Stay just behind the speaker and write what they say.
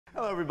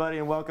Hello everybody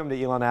and welcome to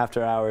Elon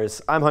After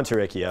Hours. I'm Hunter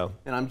Riccio.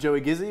 And I'm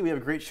Joey Gizzi. We have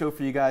a great show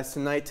for you guys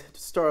tonight.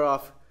 To start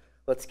off,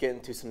 let's get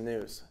into some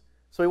news.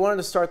 So we wanted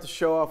to start the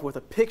show off with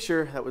a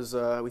picture that was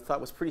we thought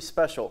was pretty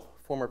special.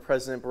 Former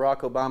President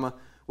Barack Obama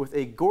with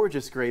a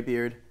gorgeous gray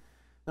beard.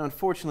 Now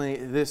unfortunately,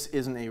 this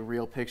isn't a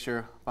real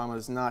picture. Obama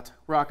is not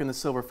rocking the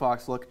silver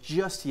fox look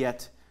just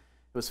yet.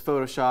 It was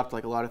photoshopped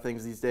like a lot of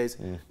things these days.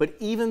 But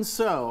even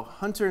so,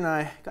 Hunter and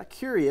I got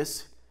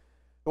curious.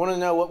 I want to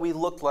know what we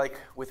looked like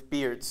with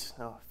beards.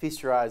 Now,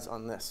 feast your eyes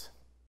on this.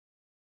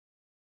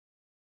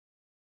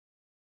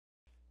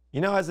 You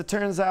know, as it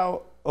turns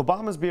out,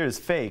 Obama's beard is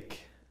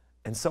fake,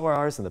 and so are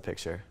ours in the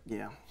picture.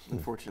 Yeah,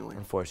 unfortunately.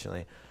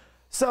 Unfortunately.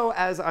 So,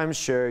 as I'm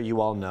sure you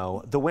all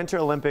know, the Winter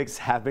Olympics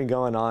have been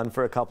going on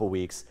for a couple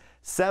weeks.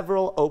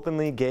 Several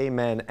openly gay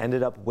men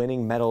ended up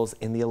winning medals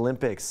in the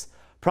Olympics,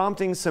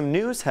 prompting some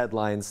news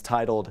headlines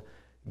titled,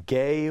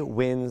 "Gay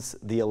Wins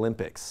the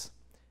Olympics,"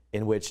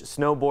 in which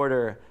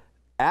snowboarder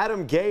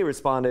Adam Gay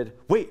responded,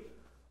 "Wait,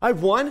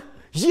 I've won?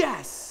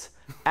 Yes!"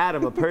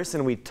 Adam, a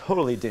person we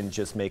totally didn't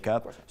just make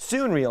up,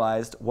 soon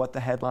realized what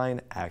the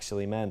headline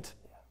actually meant.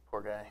 Yeah,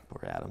 poor guy.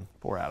 Poor Adam.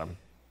 Poor Adam.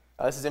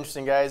 This is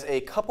interesting, guys.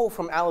 A couple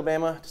from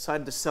Alabama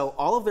decided to sell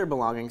all of their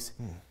belongings,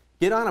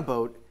 get on a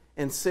boat,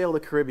 and sail the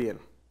Caribbean.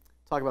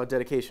 Talk about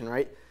dedication,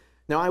 right?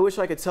 Now, I wish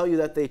I could tell you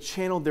that they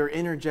channeled their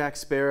inner Jack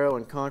Sparrow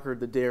and conquered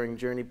the daring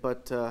journey,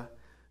 but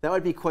that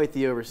would be quite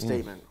the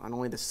overstatement. On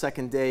only the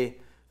second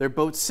day, their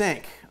boat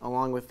sank,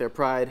 along with their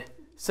pride,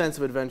 sense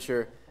of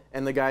adventure,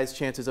 and the guy's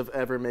chances of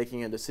ever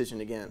making a decision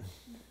again.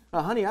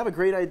 Honey, I have a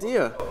great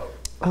idea.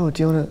 Oh,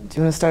 do you want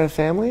to start a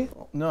family?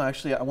 No,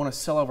 actually, I want to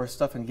sell all of our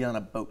stuff and get on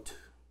a boat.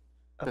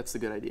 That's the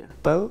good idea.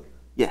 Boat?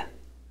 Yeah.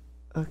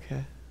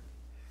 Okay.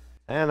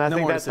 And I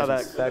think that's how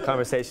that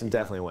conversation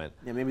definitely went.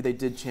 Yeah, maybe they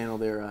did channel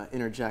their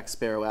inner Jack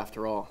Sparrow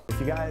after all.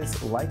 If you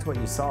guys liked what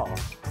you saw,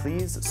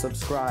 please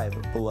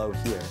subscribe below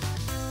here.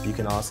 You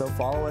can also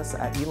follow us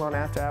at Elon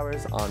After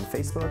Hours on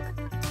Facebook,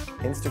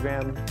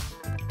 Instagram,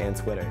 and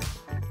Twitter.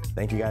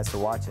 Thank you guys for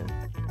watching.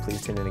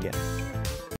 Please tune in again.